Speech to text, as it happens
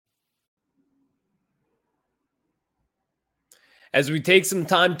As we take some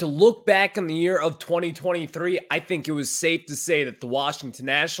time to look back on the year of 2023, I think it was safe to say that the Washington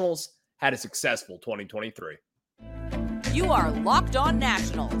Nationals had a successful 2023. You are Locked On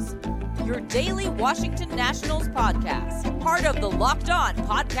Nationals, your daily Washington Nationals podcast, part of the Locked On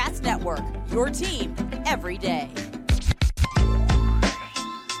Podcast Network, your team every day.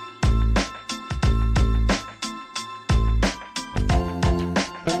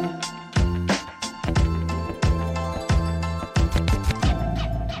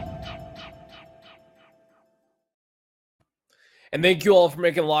 And thank you all for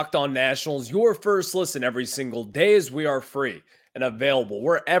making Locked On Nationals your first listen every single day, as we are free and available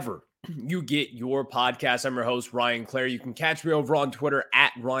wherever you get your podcast. I'm your host, Ryan Clary. You can catch me over on Twitter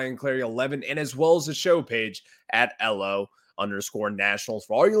at RyanClary11 and as well as the show page at LO_Nationals.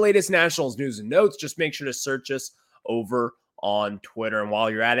 For all your latest Nationals news and notes, just make sure to search us over on Twitter. And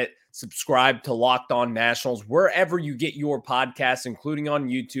while you're at it, subscribe to Locked On Nationals wherever you get your podcasts, including on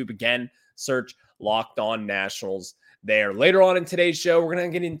YouTube. Again, search Locked On Nationals there. Later on in today's show, we're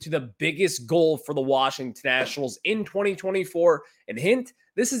going to get into the biggest goal for the Washington Nationals in 2024. And hint,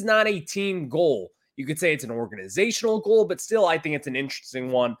 this is not a team goal. You could say it's an organizational goal, but still, I think it's an interesting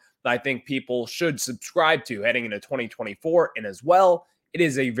one that I think people should subscribe to heading into 2024. And as well, it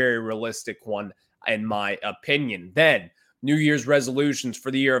is a very realistic one, in my opinion. Then, New Year's resolutions for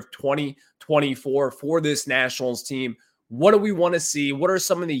the year of 2024 for this Nationals team. What do we want to see? What are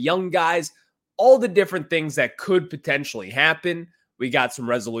some of the young guys? All the different things that could potentially happen. We got some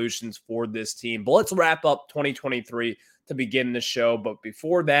resolutions for this team. But let's wrap up 2023 to begin the show. But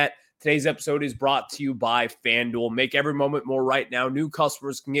before that, today's episode is brought to you by FanDuel. Make every moment more right now. New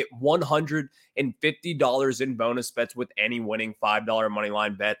customers can get $150 in bonus bets with any winning $5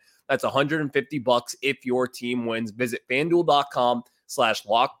 moneyline bet. That's $150 if your team wins. Visit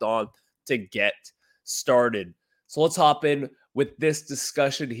FanDuel.com/lockedon to get started. So let's hop in with this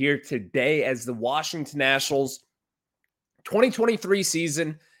discussion here today as the Washington Nationals 2023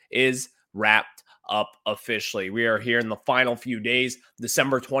 season is wrapped up officially. We are here in the final few days,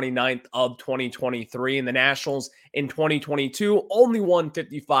 December 29th of 2023, and the Nationals in 2022 only won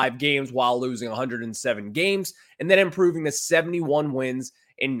 55 games while losing 107 games and then improving to 71 wins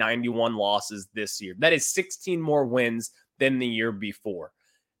and 91 losses this year. That is 16 more wins than the year before.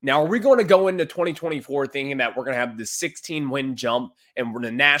 Now, are we going to go into 2024 thinking that we're going to have this 16-win jump and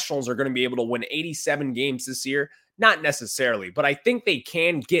the Nationals are going to be able to win 87 games this year? Not necessarily, but I think they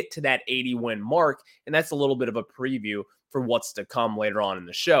can get to that 80-win mark, and that's a little bit of a preview for what's to come later on in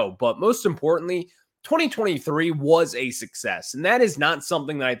the show. But most importantly, 2023 was a success, and that is not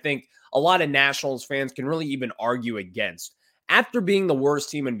something that I think a lot of Nationals fans can really even argue against. After being the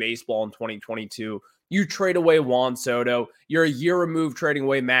worst team in baseball in 2022, you trade away Juan Soto. You're a year removed trading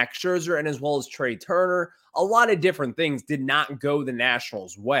away Max Scherzer and as well as Trey Turner. A lot of different things did not go the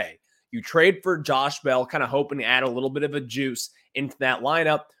Nationals' way. You trade for Josh Bell, kind of hoping to add a little bit of a juice into that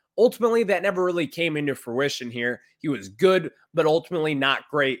lineup. Ultimately, that never really came into fruition here. He was good, but ultimately not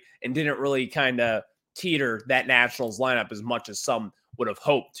great and didn't really kind of teeter that Nationals lineup as much as some would have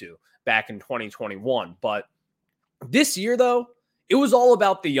hoped to back in 2021. But this year, though, it was all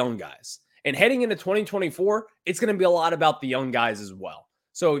about the young guys. And heading into 2024, it's going to be a lot about the young guys as well.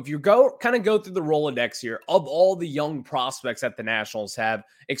 So if you go through the Rolodex here of all the young prospects that the Nationals have,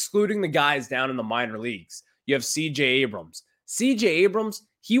 excluding the guys down in the minor leagues, you have C.J. Abrams. C.J. Abrams,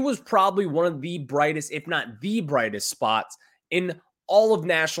 he was probably one of the brightest, if not the brightest spots in all of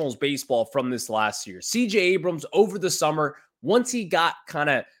Nationals baseball from this last year. C.J. Abrams over the summer, once he got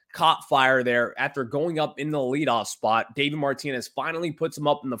kind of caught fire there after going up in the leadoff spot, David Martinez finally puts him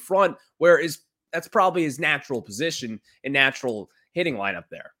up in the front, that's probably his natural position and natural hitting lineup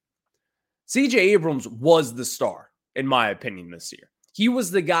there. C.J. Abrams was the star, in my opinion, this year. He was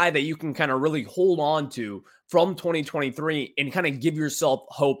the guy that you can kind of really hold on to from 2023 and kind of give yourself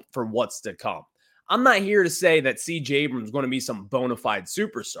hope for what's to come. I'm not here to say that C.J. Abrams is going to be some bona fide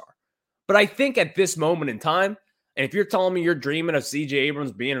superstar, but I think at this moment in time, and if you're telling me you're dreaming of C.J.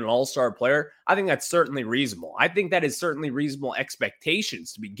 Abrams being an all-star player, I think that's certainly reasonable. I think that is certainly reasonable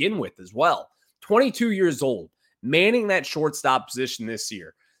expectations to begin with as well. 22 years old, manning that shortstop position this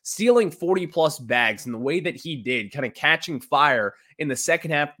year, stealing 40-plus bags in the way that he did, kind of catching fire in the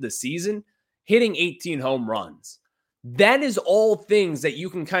second half of the season, hitting 18 home runs. That is all things that you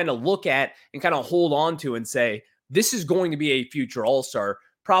can kind of look at and kind of hold on to and say, this is going to be a future all-star,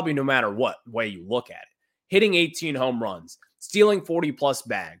 probably no matter what way you look at it. Hitting 18 home runs, stealing 40-plus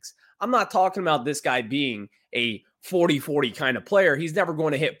bags. I'm not talking about this guy being a 40-40 kind of player. He's never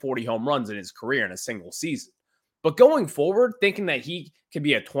going to hit 40 home runs in his career in a single season. But going forward, thinking that he could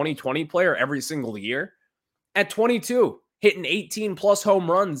be a 20-20 player every single year, at 22, hitting 18 plus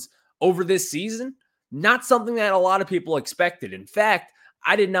home runs over this season. Not something that a lot of people expected. In fact,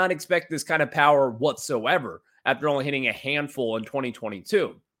 I did not expect this kind of power whatsoever after only hitting a handful in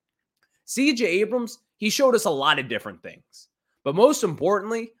 2022. CJ Abrams, he showed us a lot of different things. But most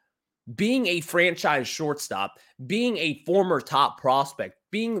importantly, being a franchise shortstop, being a former top prospect,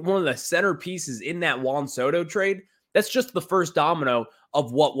 being one of the centerpieces in that Juan Soto trade, that's just the first domino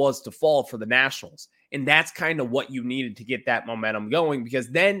of what was to fall for the Nationals. And that's kind of what you needed to get that momentum going, because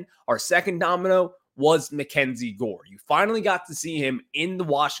then our second domino was Mackenzie Gore. You finally got to see him in the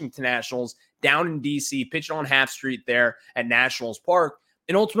Washington Nationals down in D.C., pitching on Half Street there at Nationals Park.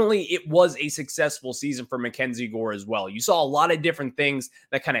 And ultimately, it was a successful season for Mackenzie Gore as well. You saw a lot of different things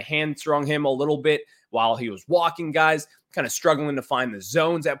that kind of hamstrung him a little bit while he was walking guys, kind of struggling to find the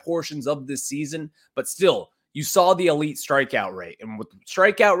zones at portions of this season. But still, you saw the elite strikeout rate. And with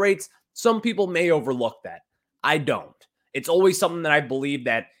strikeout rates, some people may overlook that. I don't. It's always something that I believe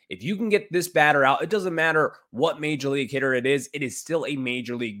that if you can get this batter out, it doesn't matter what major league hitter it is still a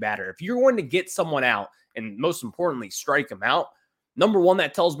major league batter. If you're going to get someone out, and most importantly, strike them out, number one,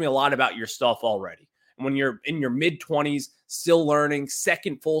 that tells me a lot about your stuff already. And when you're in your mid-20s, still learning,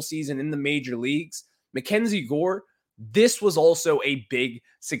 second full season in the major leagues, Mackenzie Gore, this was also a big,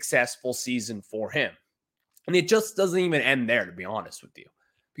 successful season for him. And it just doesn't even end there, to be honest with you.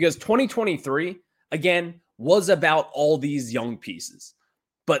 Because 2023, again, was about all these young pieces.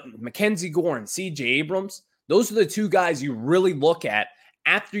 But Mackenzie Gore and CJ Abrams, those are the two guys you really look at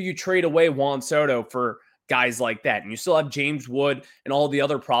after you trade away Juan Soto for guys like that. And you still have James Wood and all the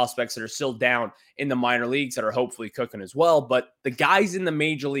other prospects that are still down in the minor leagues that are hopefully cooking as well. But the guys in the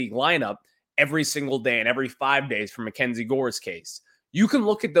major league lineup every single day and every 5 days for Mackenzie Gore's case, you can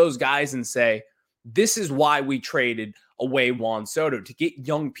look at those guys and say, this is why we traded away Juan Soto, to get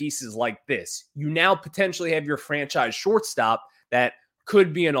young pieces like this. You now potentially have your franchise shortstop that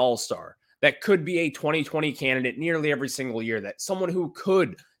could be an all-star, that could be a 2020 candidate nearly every single year, that someone who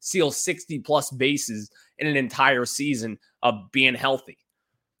could steal 60-plus bases in an entire season of being healthy.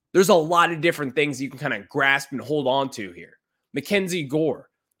 There's a lot of different things you can kind of grasp and hold on to here. Mackenzie Gore,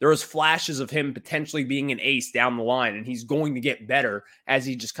 there was flashes of him potentially being an ace down the line, and he's going to get better as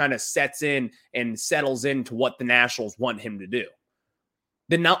he just kind of sets in and settles into what the Nationals want him to do.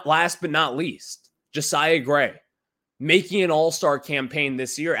 Then last but not least, Josiah Gray, making an all-star campaign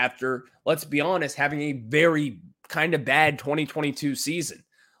this year after, let's be honest, having a very kind of bad 2022 season,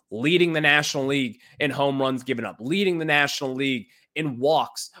 leading the National League in home runs given up, leading the National League in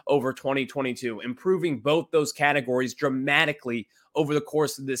walks over 2022, improving both those categories dramatically over the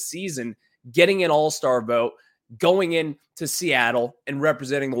course of this season, getting an all-star vote, going into Seattle and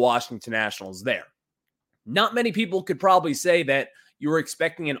representing the Washington Nationals there. Not many people could probably say that you were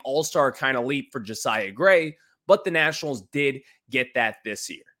expecting an all-star kind of leap for Josiah Gray, but the Nationals did get that this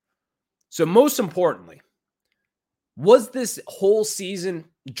year. So most importantly, was this whole season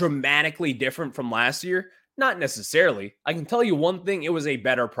dramatically different from last year? Not necessarily. I can tell you one thing, it was a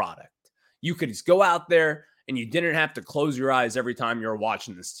better product. You could just go out there and you didn't have to close your eyes every time you were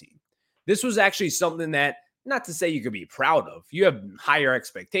watching this team. This was actually something that, not to say you could be proud of, you have higher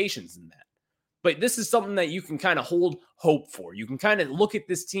expectations than that. But this is something that you can kind of hold hope for. You can kind of look at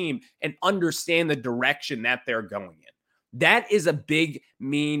this team and understand the direction that they're going in. That is a big,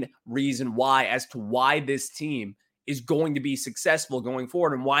 mean reason why, as to why this team is going to be successful going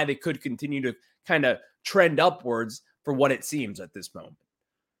forward and why they could continue to kind of trend upwards for what it seems at this moment.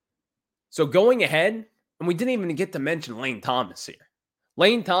 So going ahead, and we didn't even get to mention Lane Thomas here.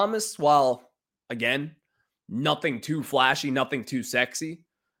 Lane Thomas, while, again, nothing too flashy, nothing too sexy,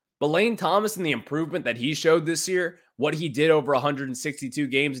 but Lane Thomas and the improvement that he showed this year, what he did over 162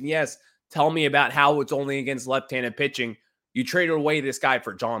 games, and yes, tell me about how it's only against left-handed pitching. You traded away this guy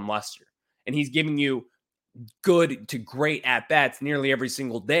for Jon Lester, and he's giving you good to great at-bats nearly every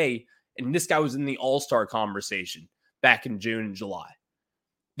single day, and this guy was in the all-star conversation back in June and July.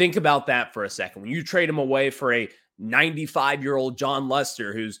 Think about that for a second. When you trade him away for a 95-year-old Jon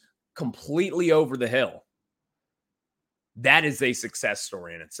Lester who's completely over the hill, that is a success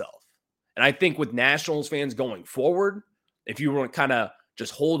story in itself. And I think with Nationals fans going forward, if you want to kind of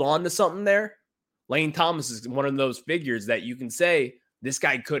just hold on to something there, Lane Thomas is one of those figures that you can say, this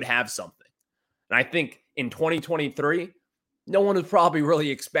guy could have something. And I think in 2023, no one is probably really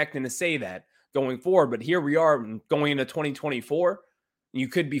expecting to say that going forward. But here we are going into 2024. You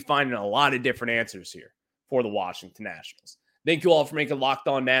could be finding a lot of different answers here for the Washington Nationals. Thank you all for making Locked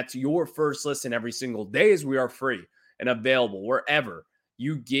On Nats your first listen every single day, as we are free and available wherever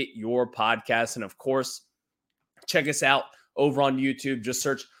you get your podcasts. And of course, check us out over on YouTube. Just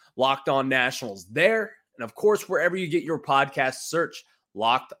search Locked On Nationals there. And of course, wherever you get your podcast, search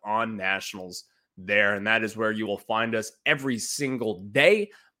Locked On Nationals there. And that is where you will find us every single day,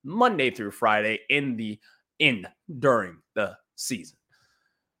 Monday through Friday during the season.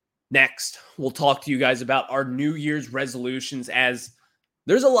 Next, we'll talk to you guys about our New Year's resolutions, as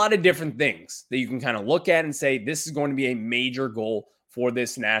there's a lot of different things that you can kind of look at and say, this is going to be a major goal for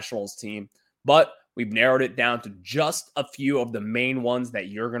this Nationals team. But we've narrowed it down to just a few of the main ones that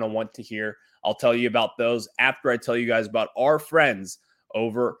you're going to want to hear. I'll tell you about those after I tell you guys about our friends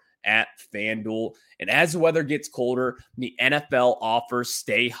over at FanDuel. And as the weather gets colder, the NFL offers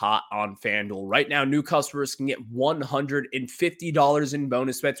stay hot on FanDuel. Right now, new customers can get $150 in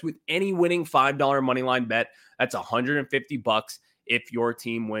bonus bets with any winning $5 moneyline bet. That's $150 if your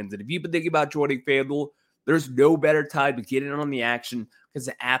team wins. And if you've been thinking about joining FanDuel, there's no better time to get in on the action because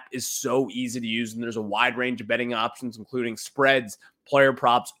the app is so easy to use, and there's a wide range of betting options, including spreads, player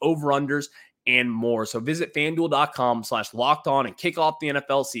props, over-unders, and more. So visit FanDuel.com/lockedon and kick off the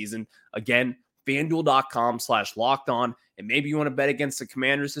NFL season. Again, FanDuel.com/lockedon. And maybe you want to bet against the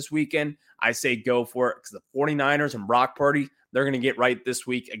Commanders this weekend. I say go for it, because the 49ers and Brock Purdy, they're going to get right this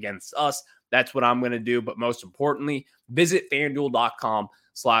week against us. That's what I'm going to do. But most importantly, visit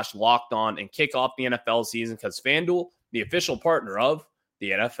FanDuel.com/lockedon and kick off the NFL season, because FanDuel, the official partner of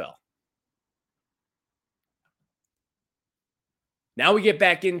the NFL. Now we get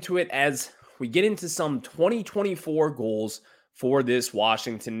back into it as we get into some 2024 goals for this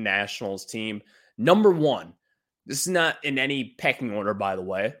Washington Nationals team. Number one, this is not in any pecking order, by the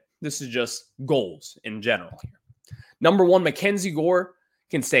way. This is just goals in general here. Number one, Mackenzie Gore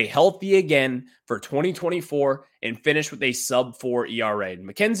can stay healthy again for 2024 and finish with a sub-4 ERA.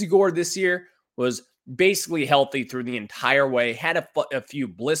 Mackenzie Gore this year was basically healthy through the entire way, had a few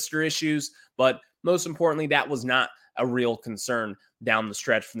blister issues, but most importantly, that was not a real concern down the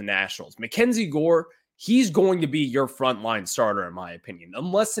stretch for the Nationals. Mackenzie Gore, he's going to be your frontline starter, in my opinion.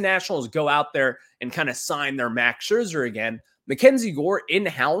 Unless the Nationals go out there and kind of sign their Max Scherzer again, Mackenzie Gore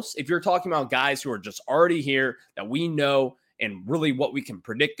in-house, if you're talking about guys who are just already here that we know and really what we can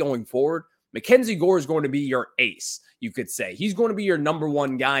predict going forward, Mackenzie Gore is going to be your ace, you could say. He's going to be your number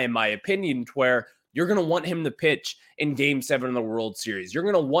one guy, in my opinion, where you're going to want him to pitch in Game 7 of the World Series. You're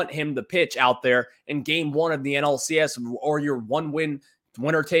going to want him to pitch out there in Game 1 of the NLCS or your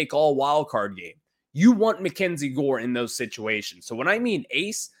winner-take-all wildcard game. You want Mackenzie Gore in those situations. So when I mean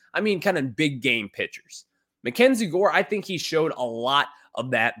ace, I mean kind of big game pitchers. Mackenzie Gore, I think he showed a lot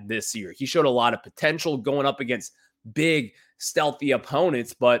of that this year. He showed a lot of potential going up against big, stealthy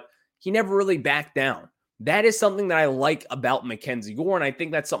opponents, but he never really backed down. That is something that I like about Mackenzie Gore, and I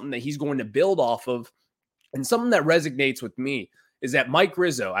think that's something that he's going to build off of. And something that resonates with me is that Mike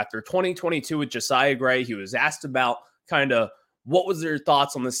Rizzo, after 2022 with Josiah Gray, he was asked about kind of what was their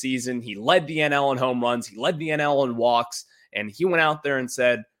thoughts on the season. He led the NL in home runs. He led the NL in walks, and he went out there and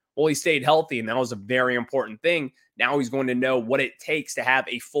said, well, he stayed healthy, and that was a very important thing. Now he's going to know what it takes to have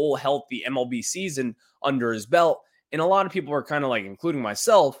a full, healthy MLB season under his belt. And a lot of people are kind of like, including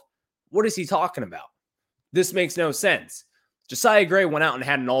myself, what is he talking about? This makes no sense. Josiah Gray went out and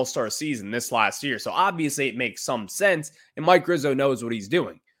had an all-star season this last year, so obviously it makes some sense, and Mike Rizzo knows what he's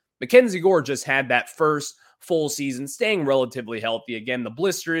doing. Mackenzie Gore just had that first full season, staying relatively healthy. Again, the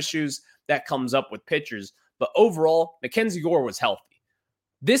blister issues that comes up with pitchers, but overall, Mackenzie Gore was healthy.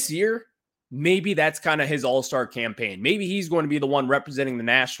 This year, maybe that's kind of his all-star campaign. Maybe he's going to be the one representing the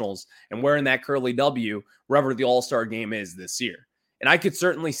Nationals and wearing that curly W wherever the all-star game is this year. And I could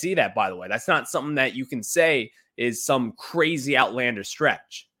certainly see that, by the way. That's not something that you can say is some crazy outlandish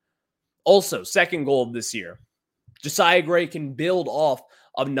stretch. Also, second goal of this year, Josiah Gray can build off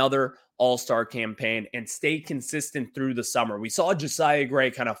another all-star campaign and stay consistent through the summer. We saw Josiah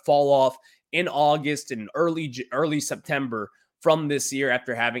Gray kind of fall off in August and early September from this year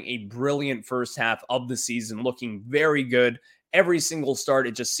after having a brilliant first half of the season, looking very good. Every single start,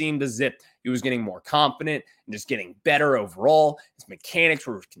 it just seemed as if he was getting more confident and just getting better overall. His mechanics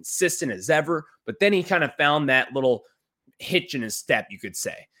were consistent as ever, but then he kind of found that little hitch in his step, you could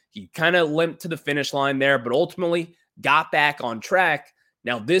say. He kind of limped to the finish line there, but ultimately got back on track.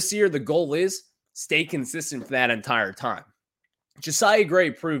 Now this year, the goal is stay consistent for that entire time. Josiah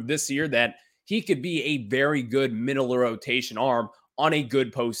Gray proved this year that he could be a very good middle of rotation arm on a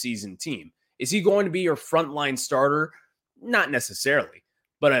good postseason team. Is he going to be your frontline starter? Not necessarily,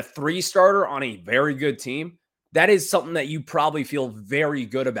 but a 3-starter on a very good team, that is something that you probably feel very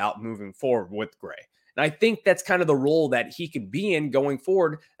good about moving forward with Gray. And I think that's kind of the role that he could be in going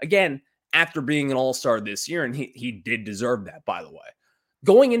forward, again, after being an all-star this year, and he did deserve that, by the way.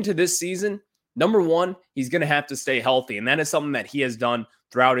 Going into this season, number one, he's going to have to stay healthy, and that is something that he has done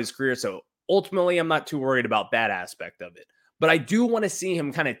throughout his career. So Ultimately, I'm not too worried about that aspect of it. But I do want to see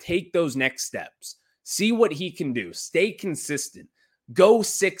him kind of take those next steps, see what he can do, stay consistent, go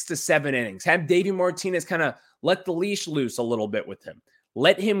 6 to 7 innings, have Davey Martinez kind of let the leash loose a little bit with him.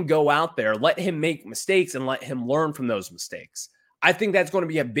 Let him go out there, let him make mistakes, and let him learn from those mistakes. I think that's going to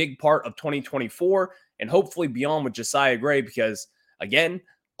be a big part of 2024 and hopefully beyond with Josiah Gray because, again,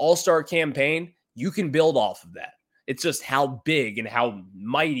 all-star campaign, you can build off of that. It's just how big and how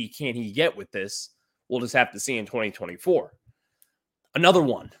mighty can he get with this? We'll just have to see in 2024. Another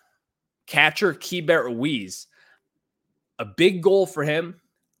one, catcher Keibert Ruiz. A big goal for him.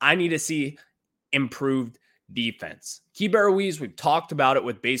 I need to see improved defense. Keibert Ruiz, we've talked about it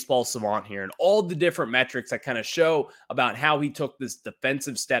with Baseball Savant here and all the different metrics that kind of show about how he took this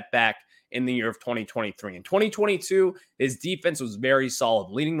defensive step back in the year of 2023. In 2022, his defense was very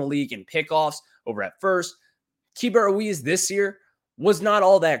solid, leading the league in pickoffs over at first. Keibert Ruiz this year was not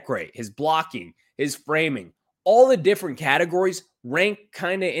all that great. His blocking, his framing, all the different categories rank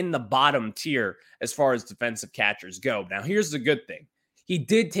kind of in the bottom tier as far as defensive catchers go. Now, here's the good thing. He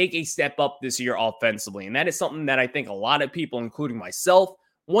did take a step up this year offensively, and that is something that I think a lot of people, including myself,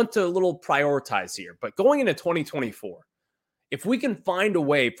 want to a little prioritize here. But going into 2024, if we can find a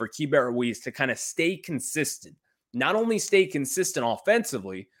way for Keibert Ruiz to kind of stay consistent, not only stay consistent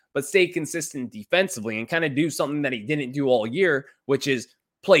offensively, but stay consistent defensively and kind of do something that he didn't do all year, which is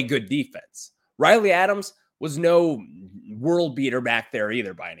play good defense. Riley Adams was no world beater back there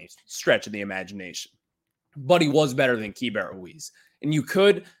either by any stretch of the imagination, but he was better than Keibert Ruiz. And you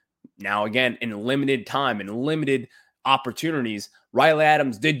could, now again, in limited time and limited opportunities, Riley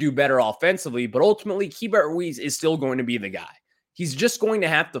Adams did do better offensively, but ultimately Keibert Ruiz is still going to be the guy. He's just going to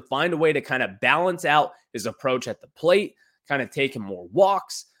have to find a way to kind of balance out his approach at the plate, kind of take him more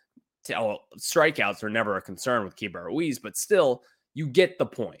walks. Strikeouts are never a concern with Keibert Ruiz, but still, you get the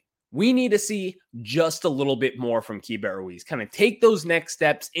point. We need to see just a little bit more from Keibert Ruiz. Kind of take those next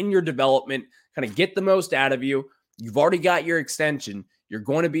steps in your development, kind of get the most out of you. You've already got your extension. You're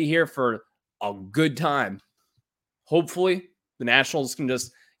going to be here for a good time. Hopefully, the Nationals can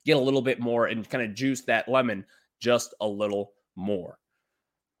just get a little bit more and kind of juice that lemon just a little more.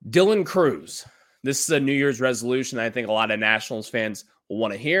 Dylan Crews. This is a New Year's resolution that I think a lot of Nationals fans will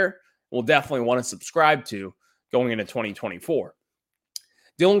want to hear. Will definitely want to subscribe to going into 2024.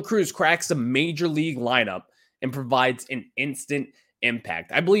 Dylan Crews cracks a major league lineup and provides an instant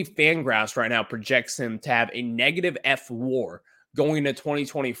impact. I believe Fangraphs right now projects him to have a negative F-WAR going into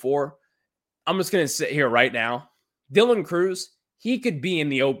 2024. I'm just going to sit here right now. Dylan Crews, he could be in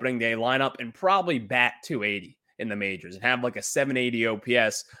the opening day lineup and probably bat 280 in the majors and have like a 780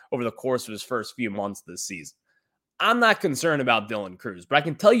 OPS over the course of his first few months this season. I'm not concerned about Dylan Crews, but I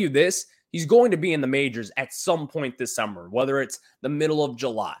can tell you this, he's going to be in the majors at some point this summer, whether it's the middle of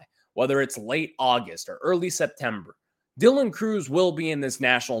July, whether it's late August or early September. Dylan Crews will be in this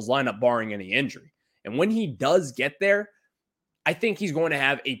Nationals lineup barring any injury. And when he does get there, I think he's going to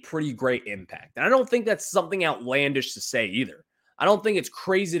have a pretty great impact. And I don't think that's something outlandish to say either. I don't think it's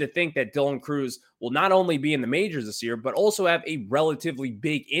crazy to think that Dylan Crews will not only be in the majors this year, but also have a relatively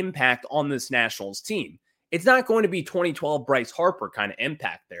big impact on this Nationals team. It's not going to be 2012 Bryce Harper kind of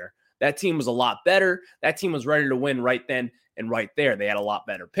impact there. That team was a lot better. That team was ready to win right then and right there. They had a lot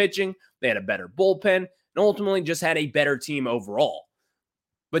better pitching. They had a better bullpen, and ultimately just had a better team overall.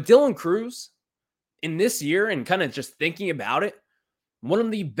 But Dylan Crews, in this year and kind of just thinking about it, one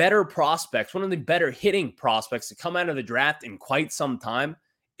of the better prospects, one of the better hitting prospects to come out of the draft in quite some time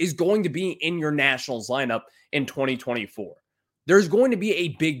is going to be in your Nationals lineup in 2024. There's going to be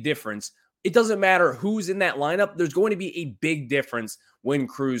a big difference. It doesn't matter who's in that lineup. There's going to be a big difference when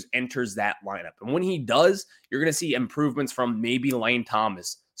Crews enters that lineup. And when he does, you're going to see improvements from maybe Lane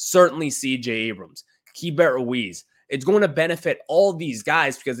Thomas, certainly CJ Abrams, Keibert Ruiz. It's going to benefit all these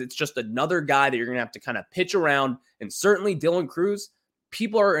guys because it's just another guy that you're going to have to kind of pitch around. And certainly Dylan Crews,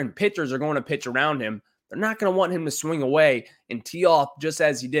 pitchers are going to pitch around him. They're not going to want him to swing away and tee off just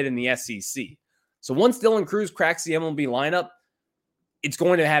as he did in the SEC. So once Dylan Crews cracks the MLB lineup, it's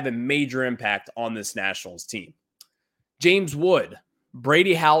going to have a major impact on this Nationals team. James Wood,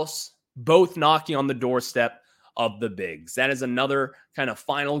 Brady House, both knocking on the doorstep of the bigs. That is another kind of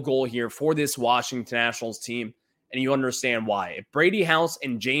final goal here for this Washington Nationals team, and you understand why. If Brady House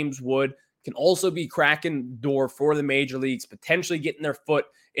and James Wood can also be cracking the door for the major leagues, potentially getting their foot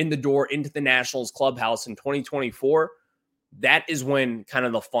in the door into the Nationals clubhouse in 2024, that is when kind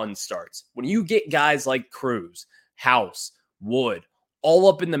of the fun starts. When you get guys like Crews, House, Wood, all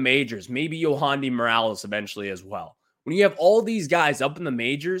up in the majors, maybe Yohandy Morales eventually as well. When you have all these guys up in the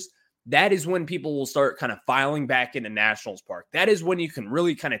majors, that is when people will start kind of filing back into Nationals Park. That is when you can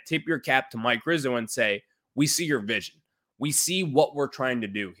really kind of tip your cap to Mike Rizzo and say, we see your vision. We see what we're trying to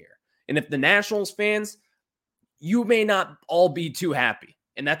do here. And if the Nationals fans, you may not all be too happy,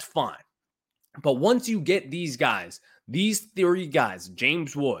 and that's fine. But once you get these guys, these three guys,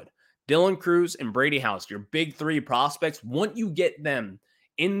 James Wood, Dylan Crews, and Brady House, your big three prospects, once you get them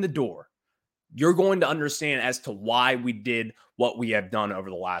in the door, you're going to understand as to why we did what we have done over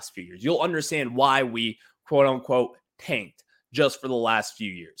the last few years. You'll understand why we, quote unquote, tanked just for the last few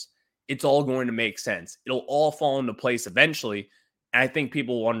years. It's all going to make sense. It'll all fall into place eventually. And I think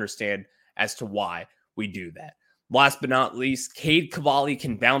people will understand as to why we do that. Last but not least, Cade Cavalli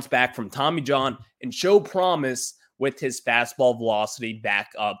can bounce back from Tommy John and show promise with his fastball velocity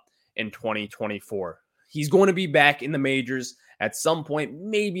back up in 2024. He's going to be back in the majors at some point,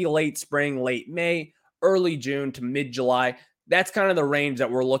 maybe late spring, late May, early June to mid-July. That's kind of the range that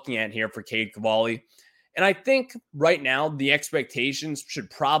we're looking at here for Cade Cavalli. And I think right now the expectations should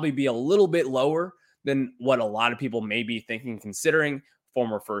probably be a little bit lower than what a lot of people may be thinking, considering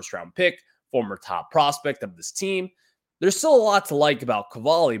former first-round pick, former top prospect of this team. There's still a lot to like about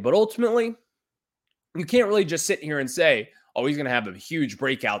Cavalli, but ultimately, you can't really just sit here and say, oh, he's going to have a huge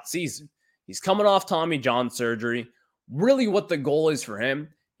breakout season. He's coming off Tommy John surgery. Really what the goal is for him,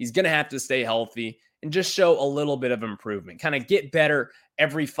 he's going to have to stay healthy and just show a little bit of improvement. Kind of get better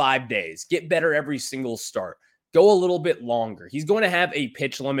every 5 days. Get better every single start. Go a little bit longer. He's going to have a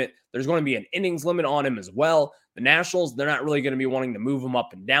pitch limit. There's going to be an innings limit on him as well. The Nationals, they're not really going to be wanting to move him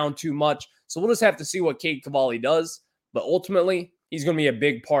up and down too much. So we'll just have to see what Cade Cavalli does. But ultimately, he's going to be a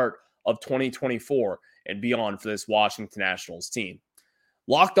big part of 2024 and beyond for this Washington Nationals team.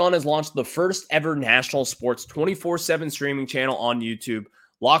 Locked On has launched the first ever National Sports 24/7 streaming channel on YouTube.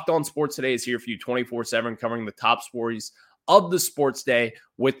 Locked On Sports Today is here for you 24/7, covering the top stories of the sports day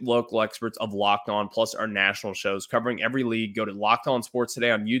with local experts of Locked On, plus our national shows covering every league. Go to Locked On Sports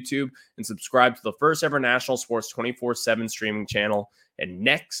Today on YouTube and subscribe to the first ever National Sports 24/7 streaming channel. And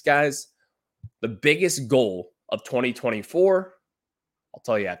next, guys, the biggest goal of 2024, I'll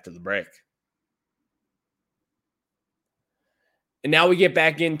tell you after the break. And now we get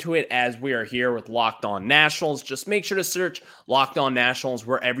back into it as we are here with Locked On Nationals. Just make sure to search Locked On Nationals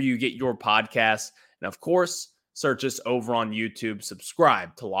wherever you get your podcasts. And of course, search us over on YouTube.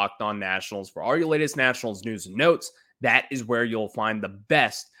 Subscribe to Locked On Nationals for all your latest Nationals news and notes. That is where you'll find the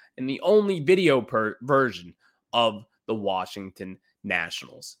best and the only video version of the Washington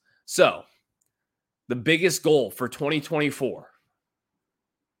Nationals. So, the biggest goal for 2024,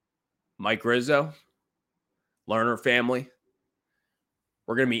 Mike Rizzo, Lerner family,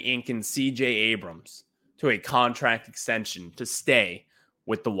 we're going to be inking C.J. Abrams to a contract extension to stay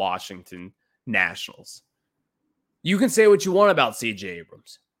with the Washington Nationals. You can say what you want about C.J.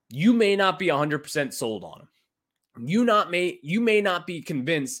 Abrams. You may not be 100% sold on him. You may not be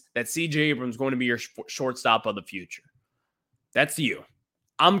convinced that C.J. Abrams is going to be your shortstop of the future. That's you.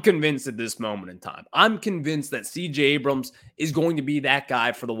 I'm convinced at this moment in time. I'm convinced that C.J. Abrams is going to be that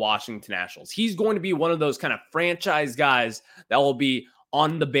guy for the Washington Nationals. He's going to be one of those kind of franchise guys that will be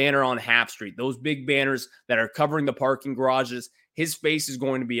on the banner on Half Street, those big banners that are covering the parking garages. His face is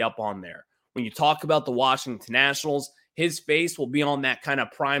going to be up on there. When you talk about the Washington Nationals, his face will be on that kind of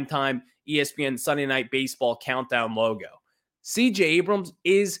primetime ESPN Sunday Night Baseball countdown logo. C.J. Abrams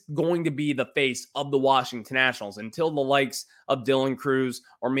is going to be the face of the Washington Nationals until the likes of Dylan Crews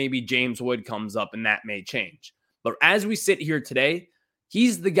or maybe James Wood comes up, and that may change. But as we sit here today,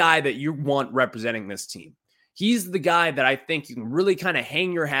 he's the guy that you want representing this team. He's the guy that I think you can really kind of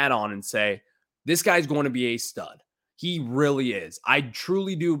hang your hat on and say, this guy's going to be a stud. He really is. I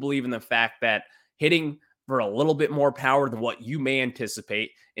truly do believe in the fact that hitting for a little bit more power than what you may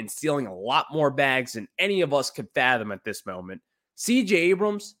anticipate and stealing a lot more bags than any of us could fathom at this moment. C.J.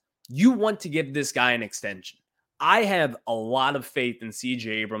 Abrams, you want to give this guy an extension. I have a lot of faith in C.J.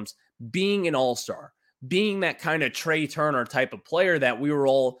 Abrams being an all-star, being that kind of Trey Turner type of player that we were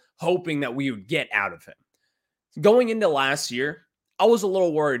all hoping that we would get out of him. Going into last year, I was a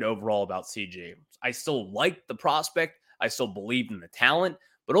little worried overall about C.J. Abrams. I still liked the prospect. I still believed in the talent.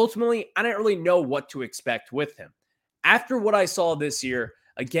 But ultimately, I didn't really know what to expect with him. After what I saw this year,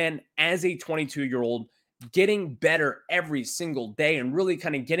 again, as a 22-year-old, getting better every single day and really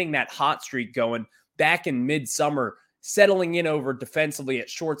kind of getting that hot streak going back in midsummer, settling in over defensively at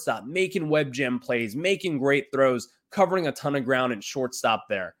shortstop, making web gem plays, making great throws, covering a ton of ground at shortstop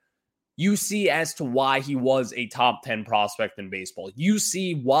there. You see as to why he was a top 10 prospect in baseball. You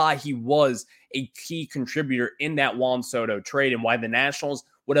see why he was a key contributor in that Juan Soto trade and why the Nationals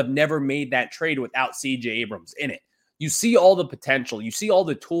would have never made that trade without C.J. Abrams in it. You see all the potential. You see all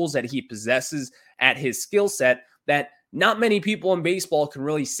the tools that he possesses at his skill set that not many people in baseball can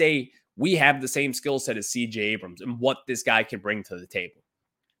really say we have the same skill set as CJ Abrams and what this guy can bring to the table.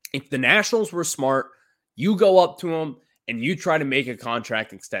 If the Nationals were smart, you go up to him and you try to make a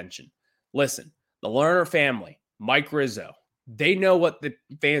contract extension. Listen, the Lerner family, Mike Rizzo, they know what the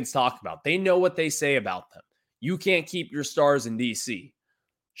fans talk about. They know what they say about them. You can't keep your stars in DC.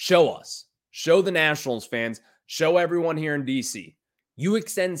 Show us. Show the Nationals fans. Show everyone here in DC. You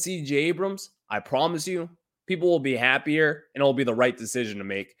extend CJ Abrams, I promise you, people will be happier and it'll be the right decision to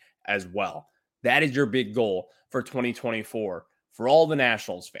make as well. That is your big goal for 2024 for all the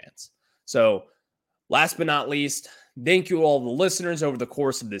Nationals fans. So last but not least, thank you all the listeners over the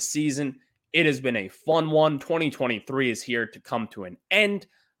course of this season. It has been a fun one. 2023 is here to come to an end.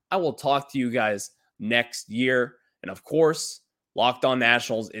 I will talk to you guys next year. And of course, Locked On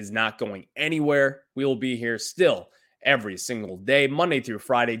Nationals is not going anywhere. We will be here still every single day, Monday through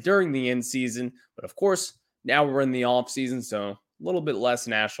Friday during the in season. But of course, now we're in the off season, so a little bit less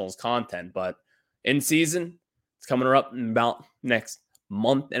Nationals content. But in season, it's coming up in about next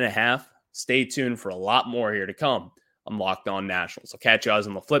month and a half. Stay tuned for a lot more here to come on Locked On Nationals. I'll catch you guys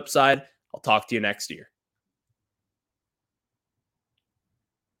on the flip side. I'll talk to you next year.